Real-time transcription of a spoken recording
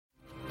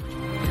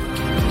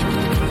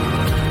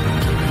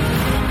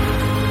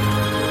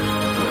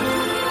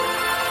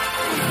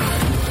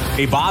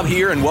Hey, Bob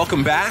here, and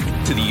welcome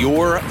back to the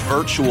Your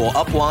Virtual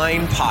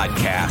Upline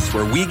podcast,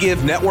 where we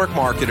give network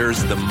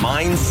marketers the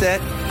mindset,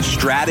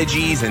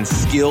 strategies, and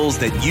skills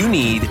that you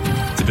need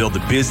to build the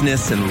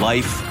business and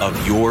life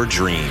of your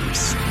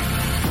dreams.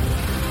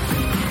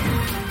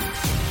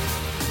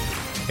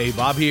 Hey,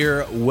 Bob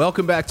here.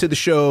 Welcome back to the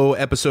show,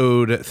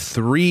 episode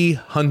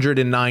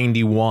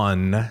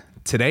 391.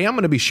 Today, I'm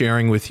going to be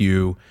sharing with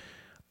you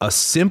a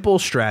simple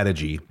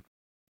strategy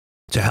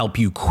to help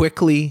you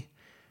quickly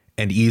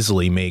and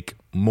easily make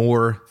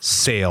more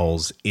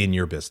sales in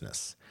your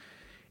business.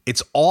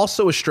 It's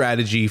also a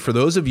strategy for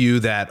those of you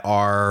that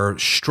are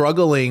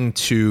struggling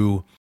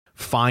to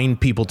find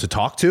people to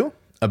talk to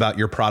about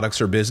your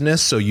products or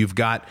business. So you've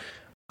got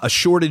a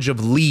shortage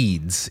of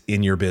leads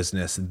in your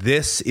business.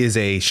 This is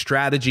a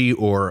strategy,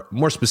 or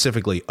more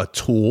specifically, a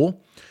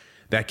tool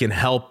that can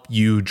help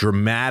you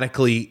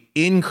dramatically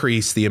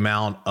increase the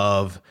amount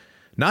of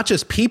not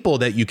just people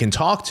that you can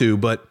talk to,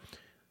 but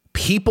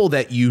people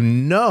that you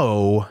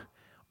know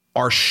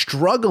are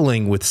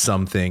struggling with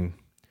something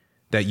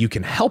that you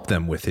can help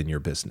them with in your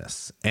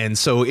business. And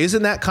so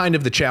isn't that kind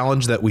of the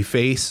challenge that we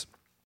face?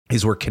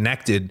 Is we're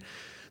connected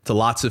to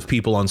lots of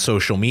people on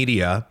social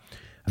media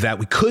that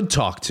we could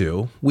talk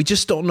to. We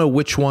just don't know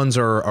which ones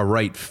are a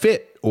right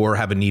fit or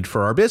have a need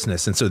for our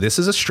business. And so this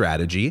is a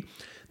strategy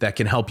that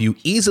can help you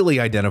easily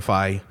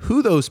identify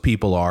who those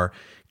people are,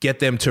 get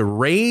them to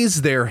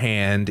raise their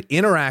hand,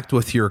 interact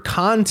with your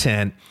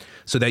content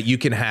so that you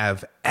can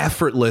have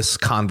effortless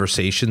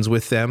conversations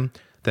with them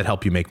that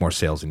help you make more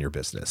sales in your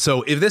business.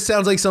 So if this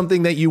sounds like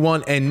something that you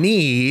want and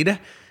need,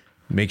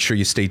 make sure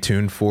you stay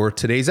tuned for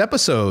today's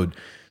episode.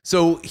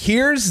 So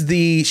here's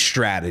the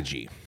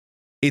strategy.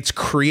 It's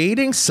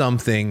creating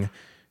something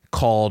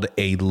called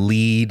a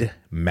lead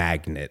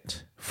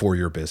magnet for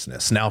your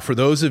business. Now, for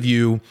those of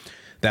you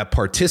that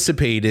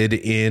participated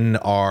in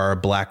our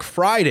Black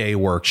Friday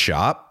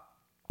workshop,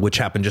 which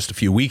happened just a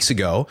few weeks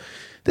ago,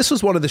 this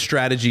was one of the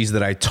strategies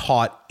that I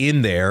taught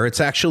in there.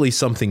 It's actually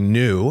something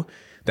new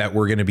that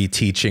we're going to be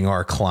teaching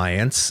our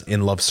clients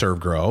in Love, Serve,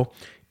 Grow.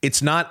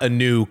 It's not a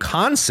new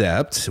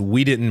concept.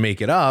 We didn't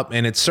make it up,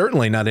 and it's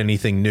certainly not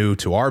anything new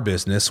to our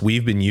business.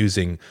 We've been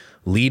using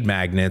lead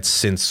magnets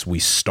since we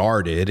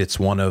started. It's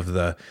one of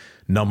the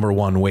number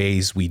one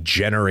ways we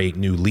generate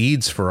new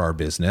leads for our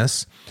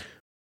business.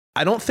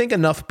 I don't think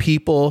enough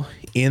people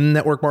in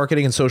network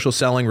marketing and social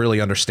selling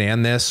really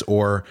understand this,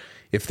 or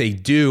if they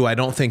do, I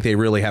don't think they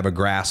really have a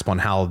grasp on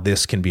how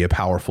this can be a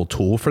powerful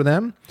tool for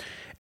them.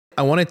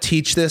 I want to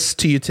teach this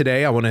to you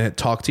today. I want to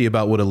talk to you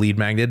about what a lead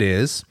magnet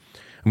is.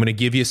 I'm going to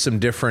give you some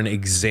different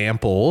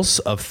examples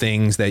of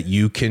things that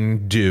you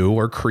can do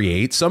or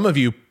create. Some of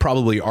you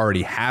probably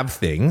already have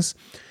things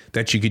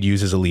that you could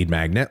use as a lead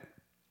magnet.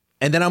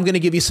 And then I'm going to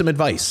give you some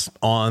advice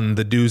on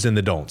the do's and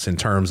the don'ts in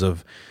terms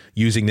of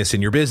using this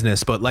in your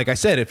business. But like I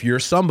said, if you're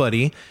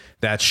somebody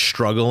that's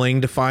struggling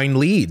to find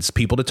leads,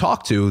 people to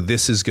talk to,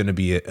 this is going to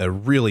be a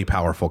really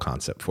powerful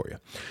concept for you.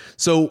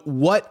 So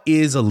what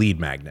is a lead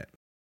magnet?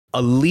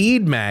 A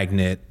lead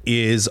magnet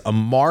is a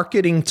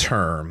marketing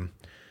term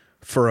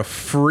for a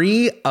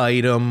free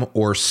item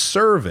or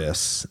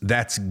service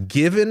that's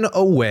given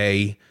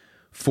away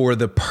for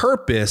the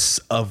purpose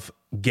of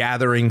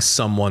gathering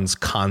someone's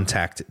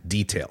contact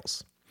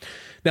details.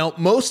 Now,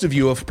 most of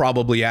you have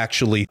probably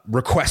actually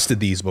requested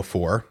these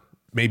before,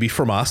 maybe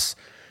from us,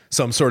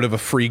 some sort of a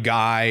free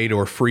guide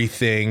or free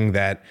thing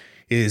that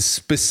is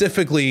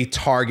specifically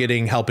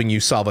targeting helping you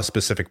solve a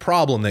specific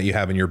problem that you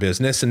have in your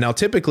business. And now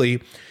typically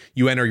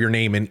you enter your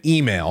name and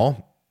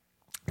email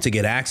to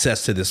get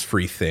access to this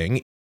free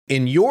thing.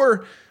 In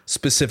your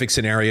specific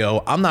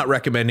scenario, I'm not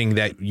recommending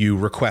that you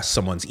request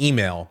someone's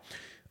email.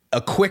 A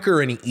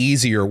quicker and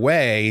easier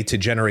way to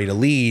generate a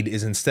lead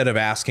is, instead of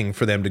asking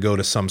for them to go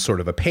to some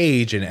sort of a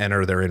page and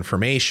enter their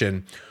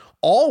information,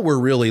 all we're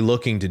really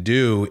looking to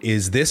do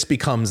is this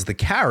becomes the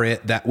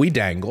carrot that we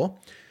dangle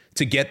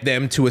to get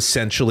them to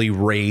essentially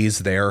raise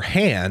their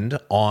hand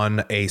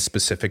on a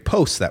specific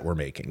post that we're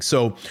making.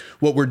 So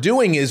what we're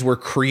doing is we're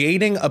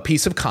creating a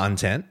piece of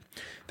content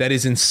that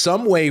is in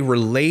some way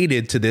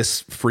related to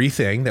this free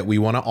thing that we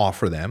want to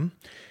offer them.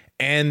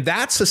 And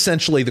that's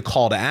essentially the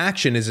call to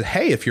action is,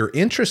 hey, if you're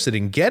interested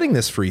in getting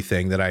this free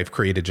thing that I've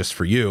created just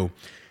for you,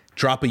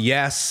 drop a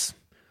yes,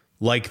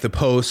 like the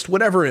post,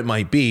 whatever it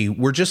might be.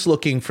 We're just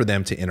looking for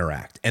them to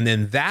interact. And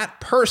then that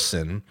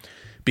person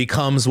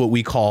becomes what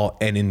we call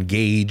an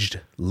engaged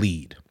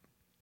lead.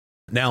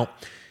 Now,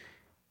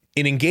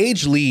 an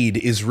engaged lead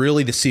is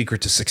really the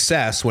secret to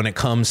success when it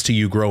comes to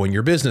you growing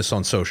your business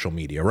on social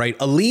media, right?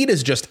 A lead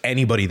is just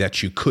anybody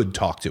that you could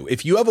talk to.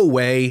 If you have a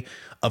way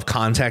of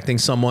contacting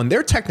someone,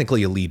 they're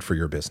technically a lead for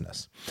your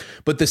business.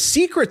 But the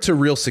secret to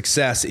real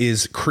success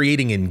is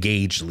creating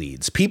engaged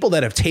leads, people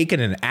that have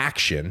taken an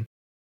action.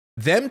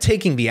 Them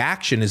taking the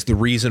action is the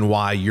reason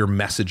why you're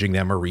messaging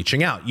them or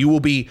reaching out. You will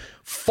be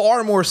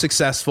far more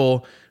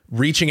successful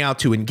reaching out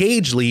to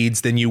engage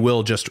leads than you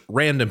will just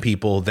random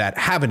people that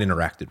haven't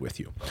interacted with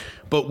you.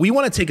 But we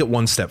want to take it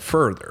one step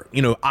further.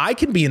 You know, I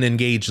can be an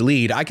engaged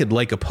lead. I could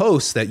like a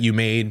post that you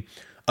made,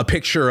 a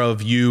picture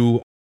of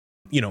you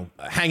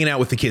hanging out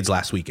with the kids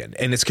last weekend,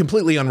 and it's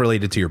completely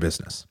unrelated to your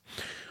business.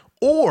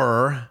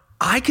 Or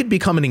I could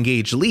become an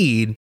engaged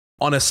lead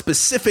on a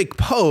specific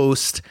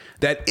post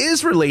that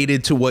is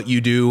related to what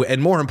you do,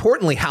 and more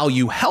importantly, how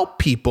you help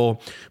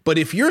people. But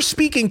if you're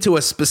speaking to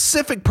a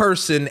specific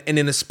person and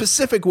in a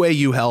specific way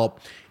you help,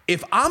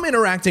 if I'm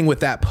interacting with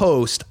that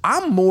post,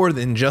 I'm more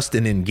than just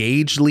an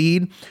engaged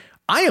lead.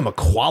 I am a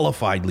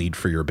qualified lead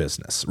for your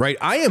business, right?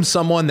 I am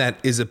someone that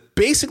is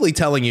basically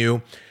telling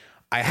you,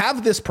 I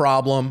have this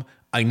problem,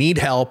 I need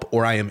help,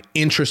 or I am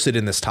interested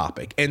in this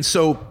topic. And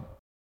so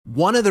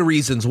one of the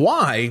reasons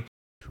why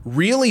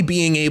really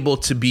being able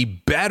to be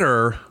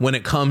better when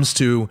it comes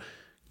to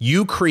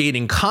you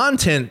creating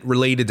content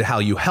related to how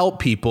you help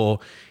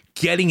people,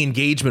 getting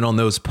engagement on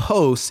those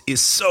posts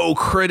is so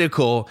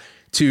critical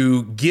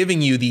to giving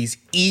you these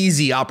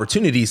easy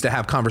opportunities to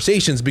have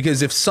conversations.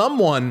 Because if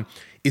someone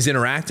is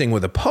interacting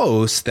with a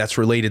post that's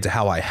related to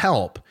how I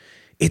help,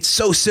 it's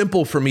so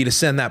simple for me to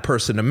send that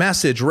person a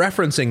message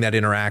referencing that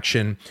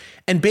interaction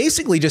and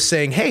basically just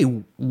saying, hey,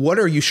 what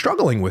are you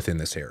struggling with in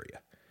this area?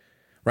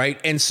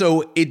 Right. And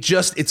so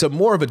it's a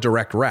more of a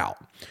direct route.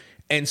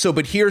 And so,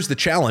 but here's the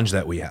challenge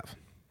that we have.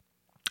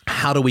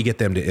 How do we get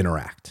them to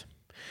interact?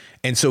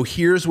 And so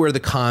here's where the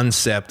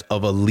concept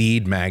of a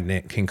lead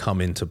magnet can come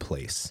into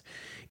place.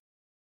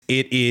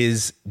 It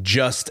is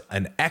just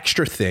an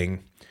extra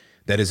thing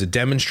that is a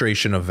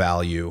demonstration of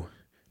value,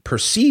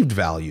 perceived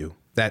value,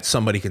 that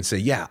somebody can say,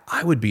 yeah,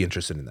 I would be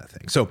interested in that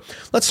thing. So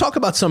let's talk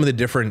about some of the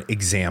different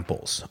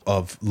examples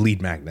of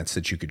lead magnets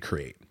that you could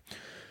create.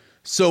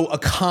 So a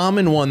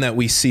common one that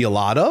we see a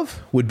lot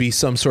of would be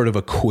some sort of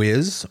a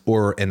quiz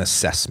or an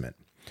assessment.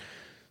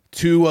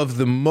 Two of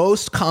the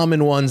most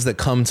common ones that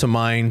come to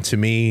mind to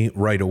me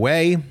right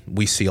away,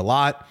 we see a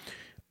lot,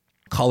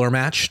 color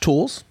match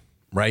tools,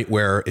 right?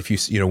 Where if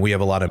we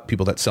have a lot of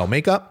people that sell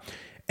makeup,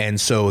 and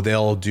so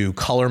they'll do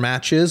color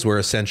matches where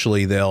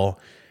essentially they'll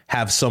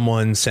have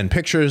someone send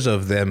pictures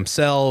of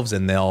themselves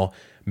and they'll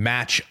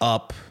match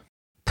up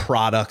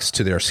products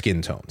to their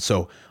skin tone.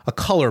 So a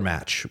color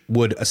match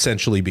would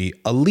essentially be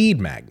a lead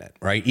magnet,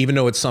 right? Even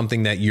though it's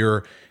something that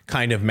you're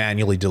kind of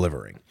manually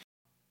delivering.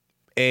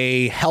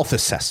 A health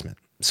assessment.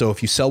 So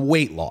if you sell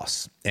weight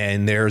loss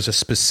and there's a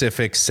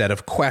specific set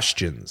of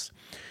questions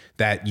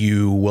that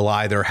you will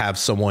either have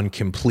someone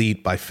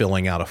complete by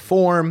filling out a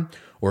form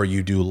or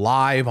you do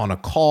live on a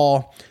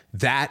call,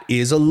 that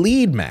is a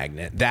lead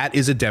magnet. That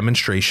is a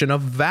demonstration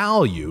of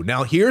value.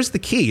 Now, here's the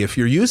key. If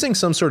you're using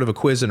some sort of a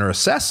quiz or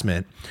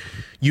assessment,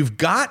 you've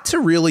got to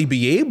really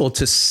be able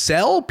to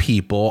sell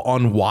people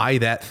on why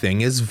that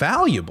thing is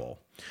valuable.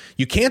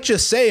 You can't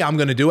just say, I'm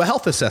going to do a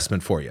health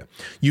assessment for you.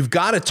 You've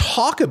got to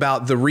talk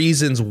about the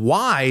reasons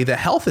why the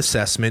health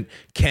assessment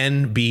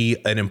can be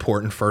an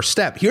important first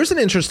step. Here's an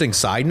interesting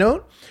side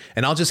note,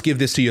 and I'll just give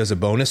this to you as a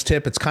bonus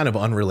tip. It's kind of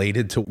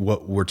unrelated to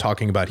what we're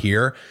talking about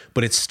here,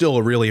 but it's still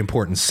a really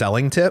important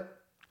selling tip.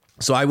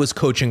 So I was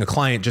coaching a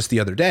client just the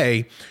other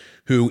day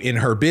who in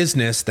her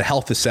business, the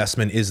health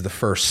assessment is the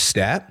first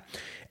step.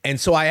 And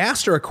so I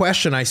asked her a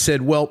question. I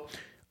said,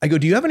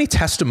 do you have any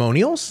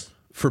testimonials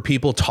for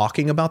people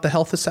talking about the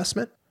health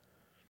assessment?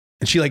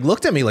 And she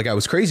looked at me like I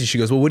was crazy. She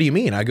goes, well, what do you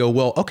mean? I go,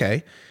 well,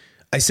 okay.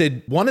 I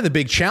said, one of the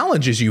big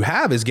challenges you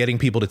have is getting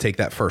people to take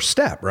that first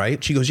step,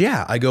 right? She goes,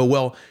 yeah. I go,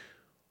 well,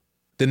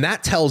 then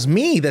that tells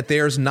me that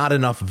there's not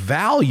enough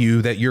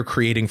value that you're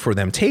creating for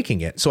them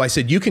taking it. So I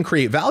said, you can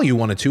create value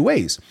one of two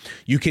ways.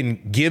 You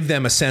can give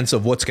them a sense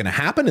of what's going to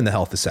happen in the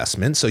health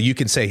assessment. So you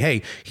can say,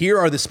 hey, here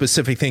are the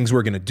specific things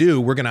we're going to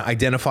do. We're going to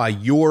identify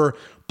your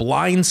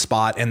blind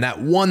spot and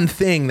that one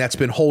thing that's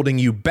been holding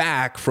you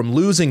back from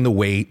losing the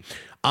weight.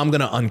 I'm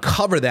going to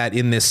uncover that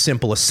in this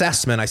simple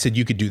assessment. I said,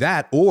 you could do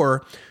that,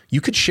 or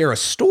you could share a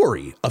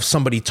story of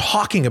somebody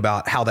talking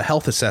about how the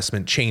health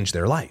assessment changed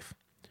their life.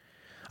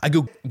 I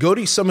go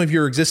to some of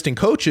your existing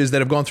coaches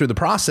that have gone through the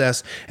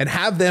process and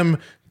have them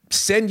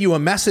send you a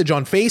message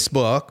on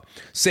Facebook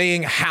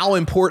saying how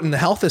important the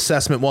health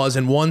assessment was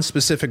in one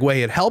specific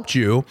way it helped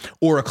you,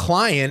 or a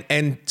client,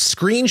 and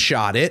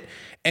screenshot it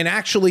and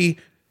actually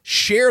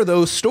share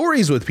those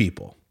stories with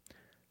people.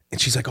 And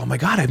she's like, oh my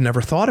God, I've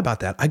never thought about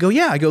that. I go,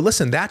 yeah. I go,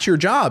 listen, that's your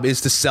job,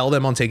 is to sell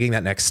them on taking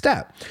that next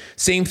step.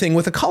 Same thing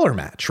with a color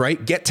match,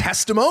 right? Get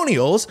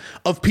testimonials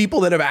of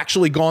people that have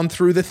actually gone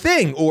through the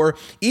thing. Or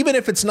even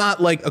if it's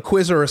not like a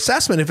quiz or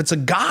assessment, if it's a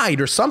guide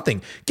or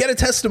something, get a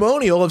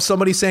testimonial of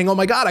somebody saying, oh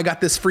my God, I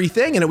got this free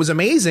thing and it was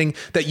amazing,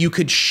 that you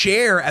could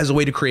share as a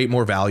way to create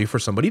more value for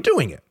somebody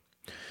doing it.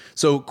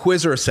 So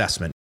quiz or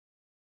assessment.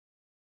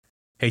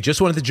 Hey,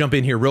 just wanted to jump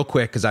in here real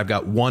quick because I've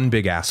got one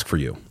big ask for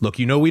you. Look,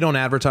 we don't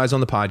advertise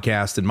on the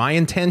podcast, and my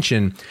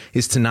intention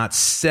is to not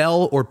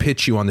sell or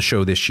pitch you on the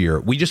show this year.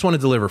 We just want to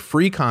deliver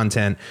free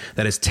content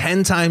that is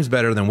 10 times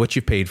better than what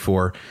you paid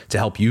for to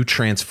help you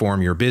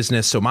transform your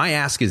business. So my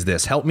ask is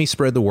this: help me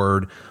spread the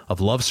word of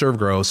Love, Serve,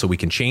 Grow so we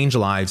can change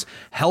lives,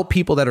 help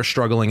people that are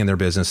struggling in their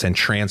business, and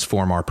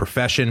transform our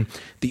profession.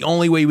 The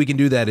only way we can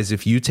do that is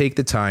if you take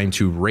the time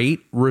to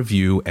rate,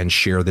 review, and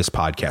share this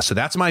podcast. So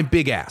that's my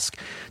big ask.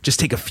 Just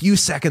take a few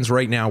seconds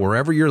right now,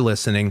 wherever you're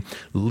listening,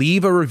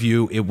 leave a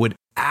review. It would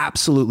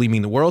absolutely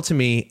mean the world to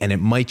me, and it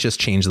might just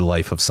change the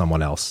life of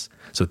someone else.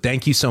 So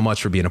thank you so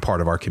much for being a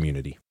part of our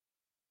community.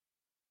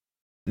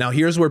 Now,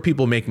 here's where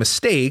people make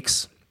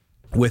mistakes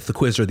with the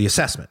quiz or the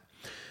assessment.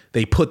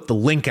 They put the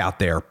link out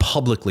there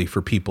publicly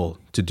for people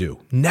to do.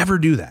 Never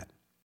do that.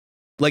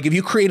 Like if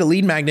you create a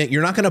lead magnet,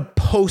 you're not going to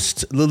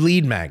post the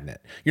lead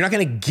magnet. You're not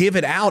going to give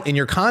it out in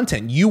your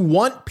content. You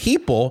want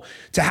people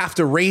to have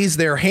to raise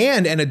their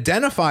hand and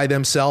identify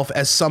themselves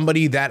as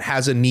somebody that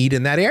has a need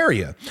in that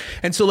area.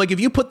 And so like if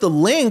you put the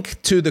link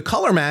to the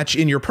color match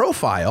in your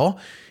profile,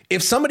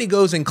 if somebody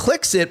goes and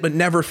clicks it but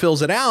never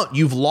fills it out,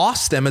 you've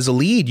lost them as a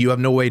lead. You have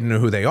no way to know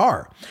who they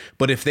are.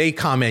 But if they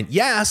comment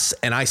yes,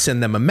 and I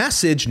send them a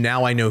message,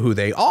 now I know who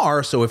they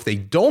are. So if they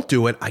don't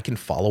do it, I can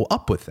follow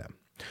up with them.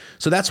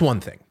 So that's one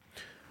thing.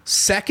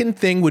 Second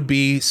thing would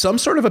be some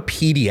sort of a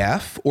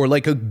PDF or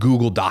like a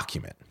Google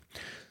document.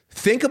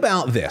 Think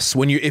about this.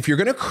 If you're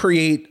going to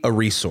create a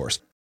resource,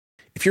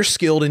 if you're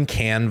skilled in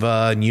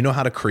Canva and you know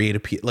how to create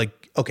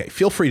okay,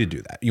 feel free to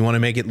do that. You want to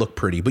make it look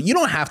pretty, but you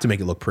don't have to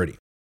make it look pretty.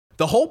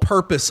 The whole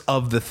purpose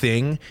of the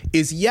thing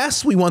is,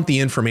 yes, we want the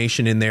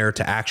information in there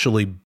to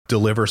actually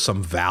deliver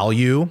some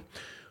value,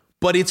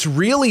 but it's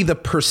really the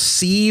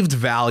perceived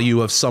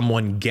value of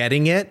someone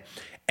getting it.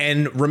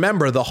 And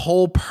remember, the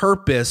whole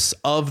purpose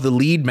of the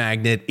lead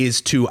magnet is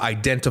to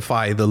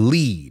identify the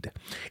lead.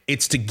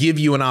 It's to give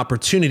you an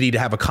opportunity to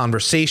have a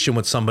conversation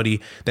with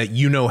somebody that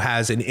you know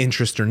has an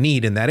interest or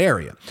need in that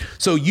area.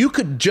 So you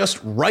could just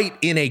write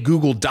in a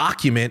Google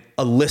document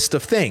a list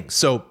of things.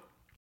 So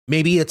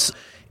maybe it's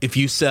if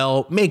you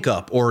sell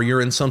makeup or you're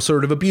in some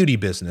sort of a beauty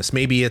business,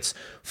 maybe it's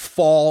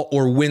fall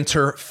or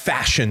winter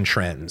fashion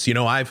trends. You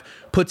know, I've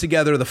put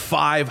together the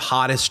 5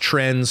 hottest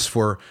trends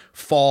for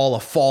fall,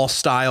 a fall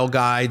style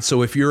guide.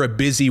 So if you're a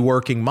busy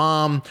working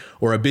mom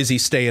or a busy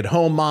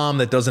stay-at-home mom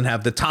that doesn't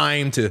have the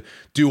time to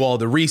do all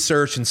the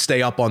research and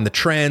stay up on the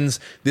trends,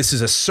 this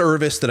is a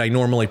service that I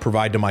normally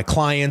provide to my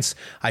clients.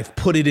 I've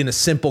put it in a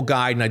simple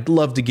guide and I'd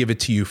love to give it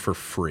to you for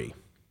free.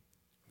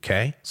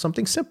 Okay,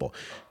 something simple.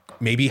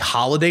 Maybe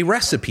holiday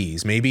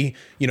recipes, maybe,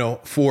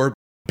 for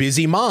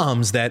busy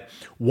moms that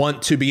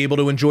want to be able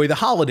to enjoy the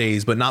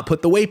holidays, but not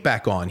put the weight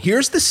back on.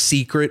 Here's the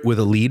secret with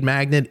a lead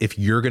magnet. If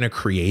you're going to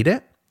create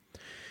it,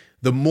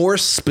 the more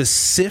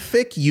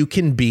specific you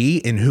can be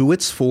in who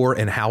it's for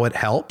and how it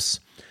helps,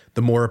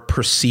 the more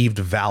perceived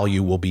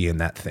value will be in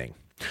that thing.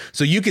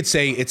 So you could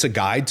say it's a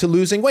guide to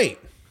losing weight.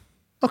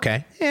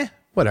 Okay,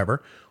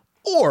 whatever.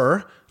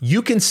 Or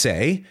you can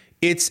say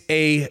it's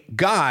a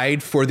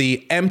guide for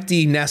the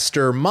empty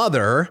nester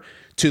mother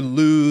to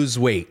lose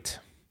weight.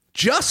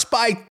 Just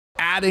by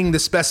adding the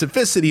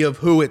specificity of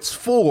who it's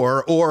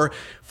for, or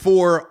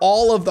for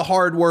all of the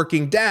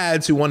hardworking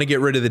dads who want to get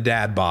rid of the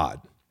dad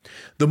bod.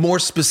 The more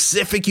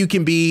specific you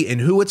can be in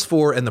who it's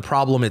for and the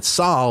problem it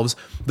solves,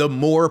 the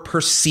more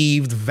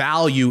perceived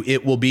value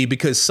it will be,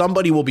 because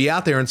somebody will be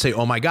out there and say,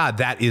 oh my God,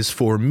 that is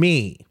for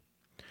me.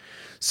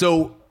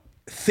 So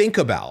think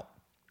about,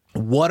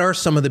 what are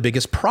some of the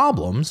biggest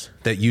problems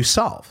that you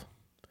solve?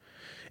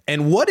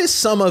 And what is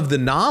some of the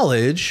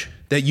knowledge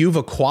that you've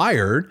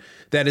acquired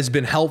that has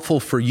been helpful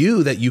for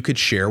you that you could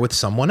share with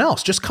someone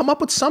else? Just come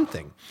up with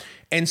something.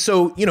 And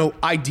so,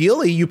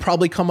 ideally, you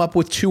probably come up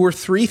with 2 or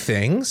 3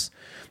 things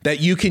that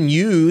you can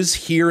use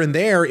here and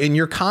there in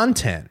your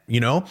content.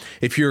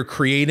 If you're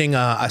creating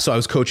so I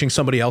was coaching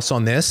somebody else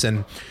on this,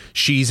 and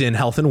she's in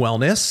health and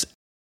wellness.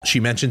 She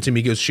mentioned to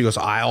me, she goes,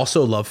 I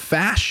also love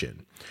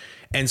fashion.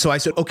 And so I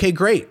said, okay,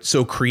 great.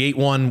 So create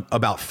one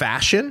about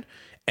fashion.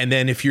 And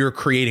then if you're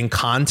creating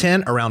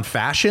content around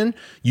fashion,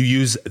 you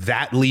use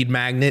that lead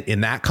magnet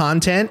in that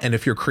content. And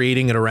if you're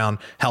creating it around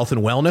health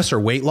and wellness or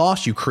weight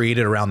loss, you create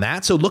it around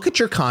that. So look at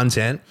your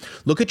content,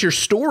 look at your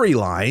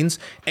storylines,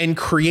 and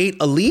create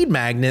a lead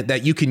magnet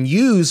that you can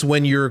use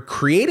when you're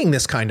creating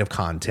this kind of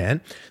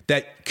content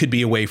that could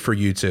be a way for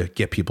you to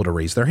get people to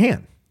raise their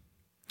hand.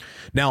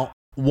 Now,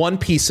 one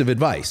piece of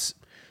advice.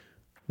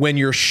 When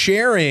you're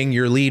sharing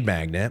your lead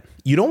magnet,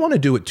 you don't want to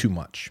do it too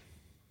much.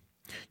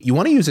 You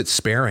want to use it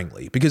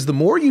sparingly, because the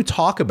more you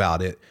talk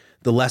about it,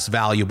 the less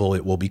valuable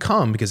it will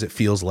become, because it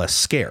feels less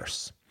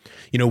scarce.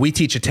 We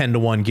teach a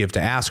 10-to-1 give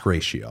to ask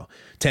ratio,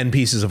 10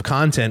 pieces of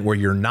content where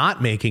you're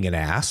not making an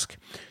ask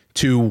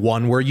to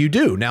 1 where you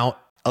do. Now,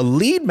 a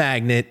lead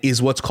magnet is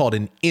what's called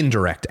an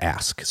indirect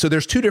ask. So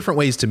there's 2 different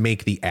ways to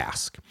make the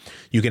ask.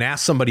 You can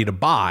ask somebody to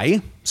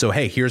buy. So,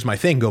 hey, here's my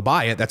thing, go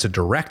buy it. That's a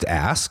direct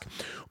ask.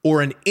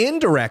 Or an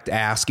indirect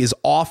ask is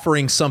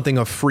offering something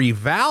of free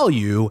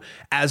value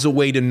as a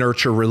way to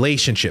nurture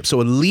relationships. So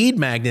a lead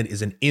magnet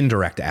is an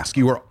indirect ask.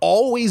 You are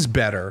always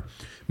better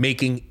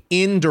making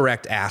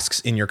indirect asks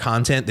in your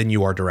content than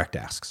you are direct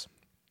asks.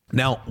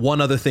 Now,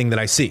 one other thing that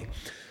I see.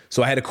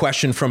 So I had a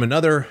question from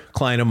another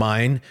client of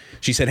mine.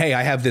 She said, hey,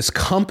 I have this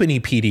company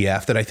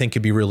PDF that I think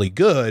could be really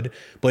good,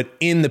 but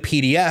in the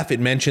PDF, it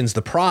mentions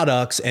the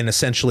products and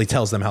essentially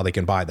tells them how they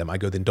can buy them. I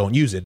go, then don't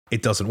use it.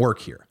 It doesn't work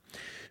here.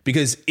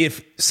 Because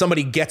if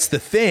somebody gets the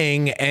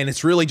thing and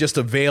it's really just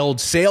a veiled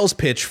sales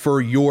pitch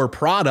for your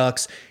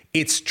products,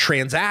 it's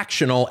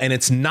transactional and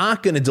it's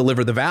not going to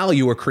deliver the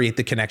value or create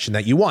the connection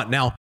that you want.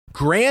 Now,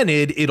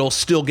 granted, it'll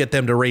still get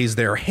them to raise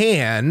their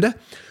hand.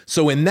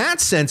 So in that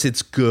sense,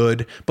 it's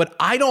good, but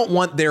I don't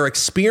want their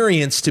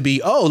experience to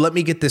be, oh, let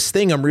me get this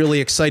thing. I'm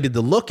really excited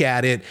to look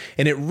at it.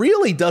 And it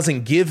really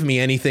doesn't give me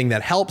anything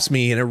that helps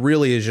me. And it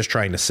really is just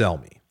trying to sell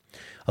me.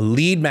 A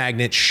lead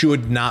magnet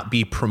should not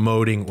be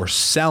promoting or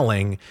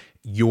selling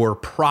your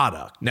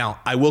product. Now,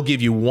 I will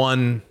give you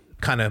one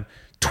kind of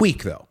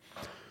tweak though.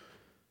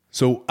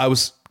 So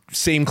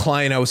same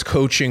client I was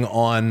coaching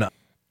on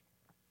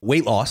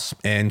weight loss,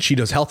 and she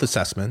does health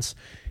assessments.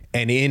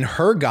 And in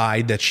her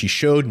guide that she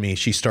showed me,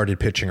 she started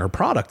pitching her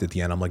product at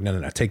the end. I'm like,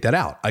 no, take that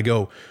out. I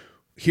go,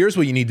 here's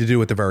what you need to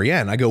do at the very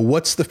end. I go,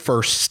 what's the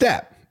first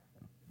step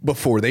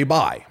before they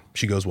buy?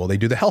 She goes, well, they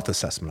do the health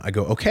assessment. I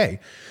go, okay,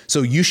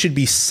 so you should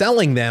be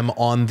selling them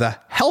on the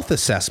health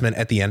assessment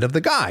at the end of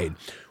the guide.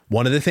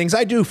 One of the things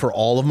I do for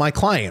all of my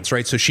clients,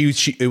 right? So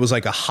it was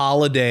like a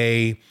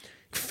holiday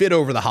fit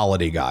over the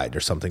holiday guide or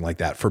something like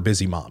that for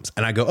busy moms.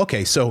 And I go,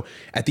 okay, so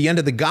at the end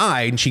of the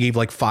guide, and she gave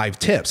like 5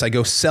 tips. I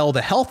go, sell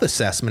the health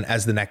assessment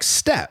as the next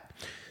step.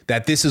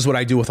 That this is what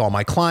I do with all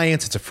my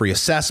clients. It's a free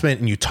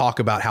assessment and you talk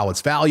about how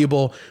it's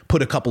valuable,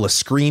 put a couple of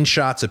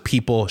screenshots of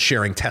people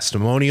sharing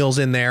testimonials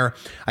in there.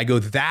 I go,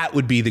 that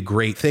would be the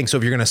great thing. So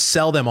if you're going to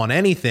sell them on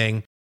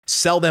anything,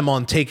 sell them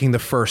on taking the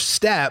first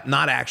step,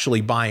 not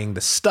actually buying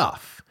the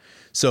stuff.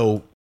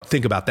 So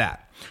think about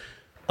that.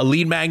 A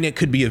lead magnet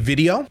could be a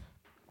video,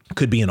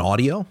 could be an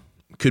audio,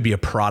 could be a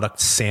product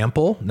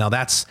sample. Now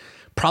that's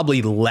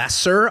probably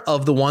lesser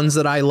of the ones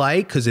that I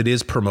like because it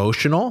is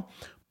promotional,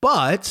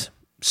 but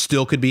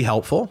still could be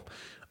helpful.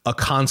 A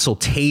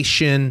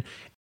consultation.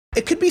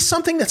 It could be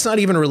something that's not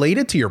even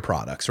related to your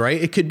products, right?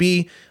 It could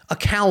be a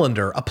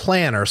calendar, a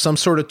planner, some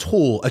sort of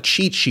tool, a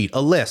cheat sheet,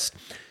 a list.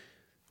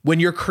 When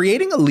you're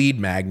creating a lead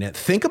magnet,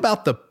 think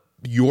about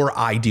your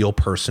ideal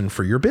person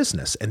for your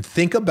business and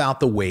think about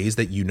the ways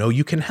that you know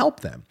you can help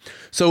them.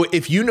 So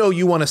if you know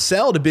you want to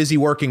sell to busy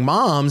working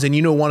moms and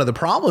you know one of the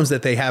problems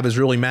that they have is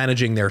really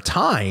managing their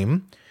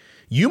time,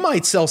 you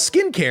might sell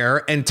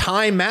skincare, and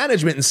time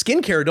management and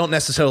skincare don't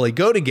necessarily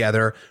go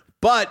together.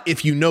 But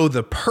if you know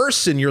the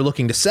person you're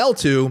looking to sell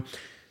to,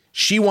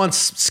 she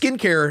wants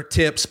skincare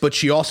tips, but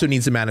she also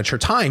needs to manage her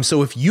time.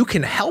 So if you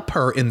can help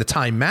her in the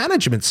time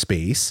management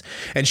space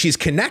and she's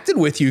connected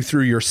with you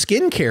through your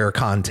skincare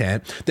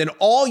content, then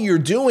all you're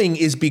doing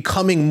is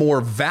becoming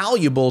more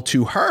valuable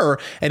to her.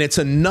 And it's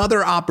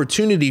another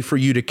opportunity for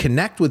you to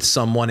connect with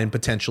someone and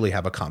potentially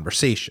have a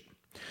conversation.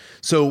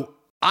 So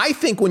I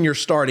think when you're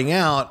starting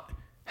out,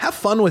 have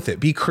fun with it.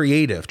 Be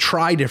creative.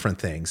 Try different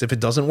things. If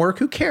it doesn't work,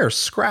 who cares?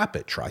 Scrap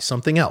it. Try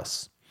something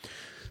else.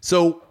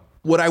 So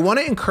what I want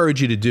to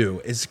encourage you to do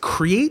is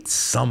create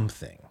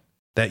something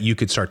that you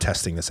could start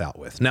testing this out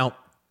with. Now,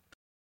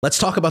 let's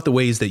talk about the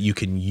ways that you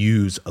can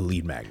use a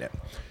lead magnet.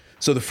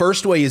 So the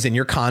first way is in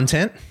your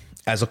content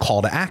as a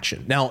call to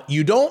action. Now,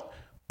 you don't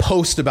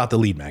post about the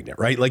lead magnet,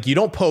 right? Like you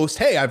don't post,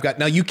 hey,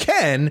 now you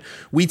can,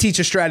 we teach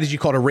a strategy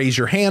called a raise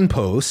your hand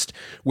post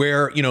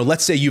where,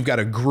 let's say you've got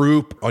a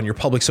group on your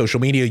public social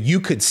media. You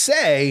could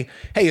say,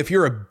 hey, if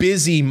you're a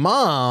busy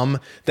mom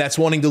that's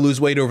wanting to lose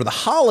weight over the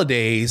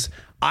holidays,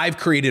 I've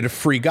created a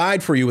free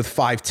guide for you with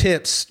 5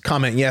 tips.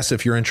 Comment yes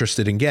if you're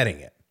interested in getting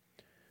it.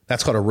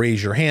 That's called a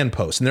raise your hand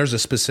post. And there's a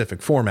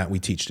specific format we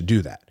teach to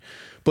do that.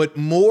 But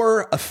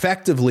more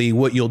effectively,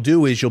 what you'll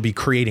do is you'll be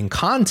creating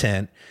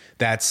content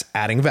that's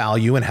adding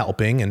value and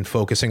helping and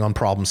focusing on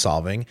problem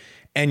solving.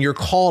 And your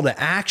call to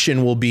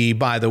action will be,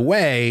 by the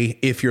way,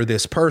 if you're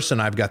this person,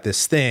 I've got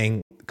this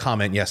thing,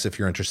 comment yes if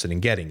you're interested in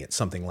getting it,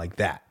 something like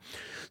that.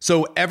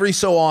 So every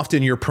so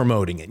often you're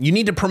promoting it. You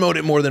need to promote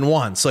it more than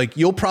once. Like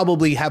you'll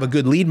probably have a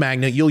good lead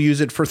magnet. You'll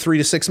use it for 3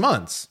 to 6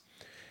 months.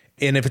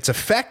 And if it's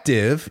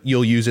effective,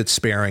 you'll use it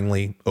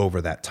sparingly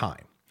over that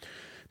time.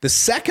 The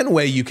second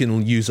way you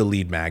can use a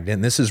lead magnet,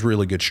 and this is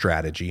really good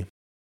strategy,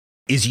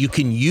 is you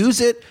can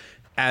use it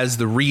as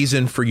the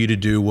reason for you to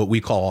do what we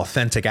call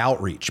authentic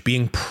outreach,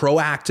 being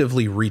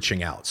proactively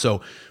reaching out.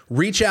 So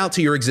reach out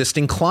to your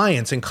existing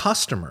clients and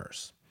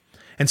customers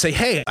and say,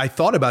 hey, I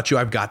thought about you.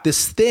 I've got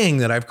this thing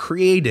that I've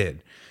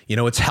created.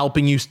 It's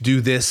helping you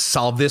do this,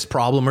 solve this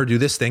problem, or do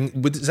this thing.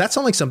 Does that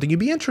sound like something you'd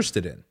be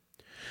interested in?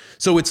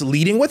 So it's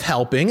leading with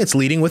helping, it's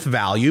leading with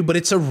value, but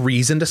it's a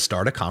reason to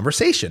start a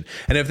conversation.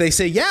 And if they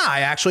say, yeah,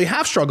 I actually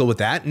have struggled with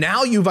that,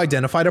 now you've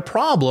identified a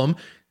problem,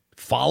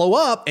 follow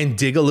up and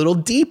dig a little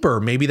deeper.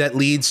 Maybe that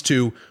leads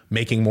to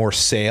making more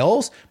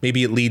sales.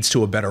 Maybe it leads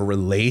to a better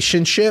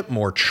relationship,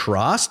 more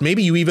trust.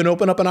 Maybe you even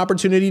open up an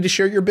opportunity to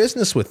share your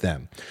business with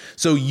them.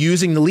 So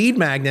using the lead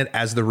magnet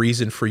as the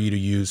reason for you to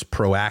use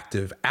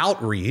proactive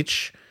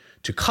outreach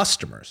to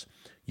customers.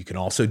 You can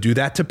also do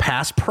that to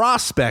past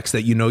prospects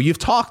that you've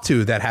talked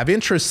to that have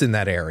interest in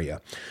that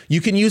area.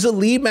 You can use a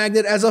lead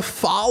magnet as a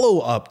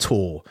follow-up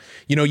tool.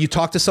 You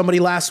talked to somebody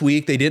last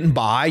week, they didn't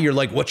buy. You're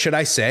like, what should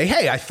I say?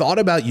 Hey, I thought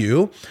about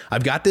you.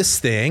 I've got this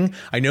thing.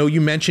 I know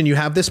you mentioned you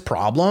have this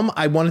problem.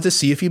 I wanted to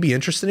see if you'd be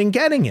interested in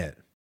getting it.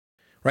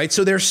 Right?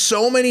 So there's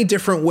so many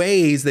different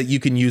ways that you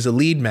can use a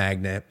lead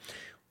magnet.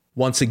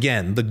 Once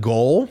again, the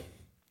goal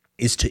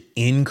is to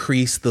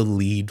increase the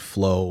lead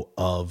flow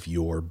of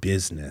your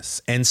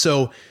business. And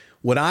so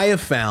what I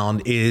have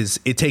found is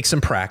it takes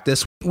some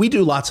practice. We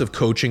do lots of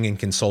coaching and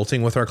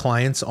consulting with our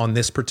clients on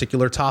this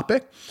particular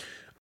topic.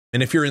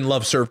 And if you're in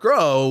Love, Serve,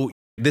 Grow,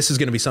 this is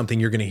going to be something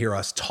you're going to hear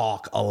us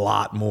talk a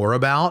lot more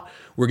about.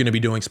 We're going to be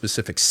doing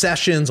specific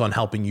sessions on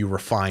helping you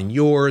refine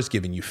yours,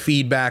 giving you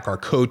feedback. Our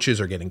coaches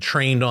are getting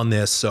trained on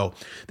this. So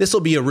this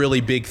will be a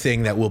really big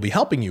thing that we'll be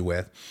helping you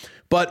with.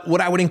 But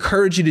what I would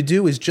encourage you to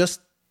do is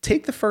just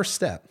take the first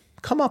step,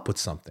 come up with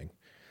something,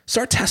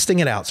 start testing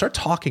it out, start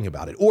talking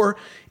about it. Or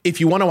if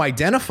you want to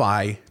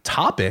identify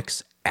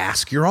topics,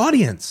 ask your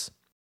audience.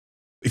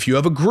 If you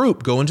have a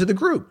group, go into the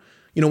group.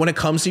 When it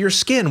comes to your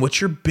skin, what's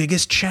your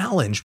biggest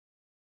challenge?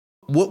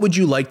 What would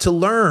you like to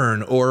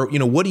learn? Or,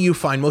 what do you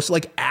find most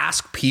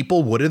ask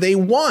people, what do they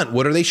want?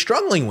 What are they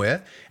struggling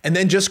with? And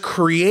then just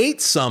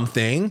create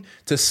something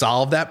to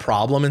solve that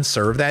problem and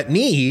serve that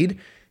need.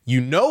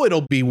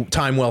 It'll be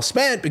time well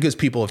spent because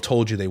people have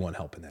told you they want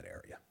help in that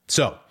area.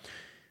 So,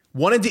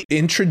 wanted to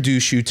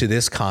introduce you to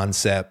this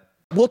concept.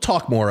 We'll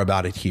talk more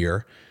about it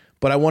here,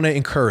 but I want to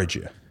encourage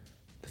you.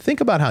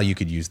 Think about how you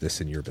could use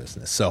this in your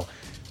business. So,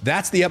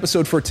 that's the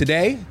episode for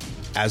today.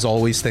 As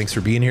always, thanks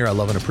for being here. I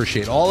love and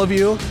appreciate all of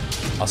you.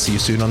 I'll see you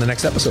soon on the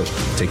next episode.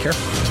 Take care.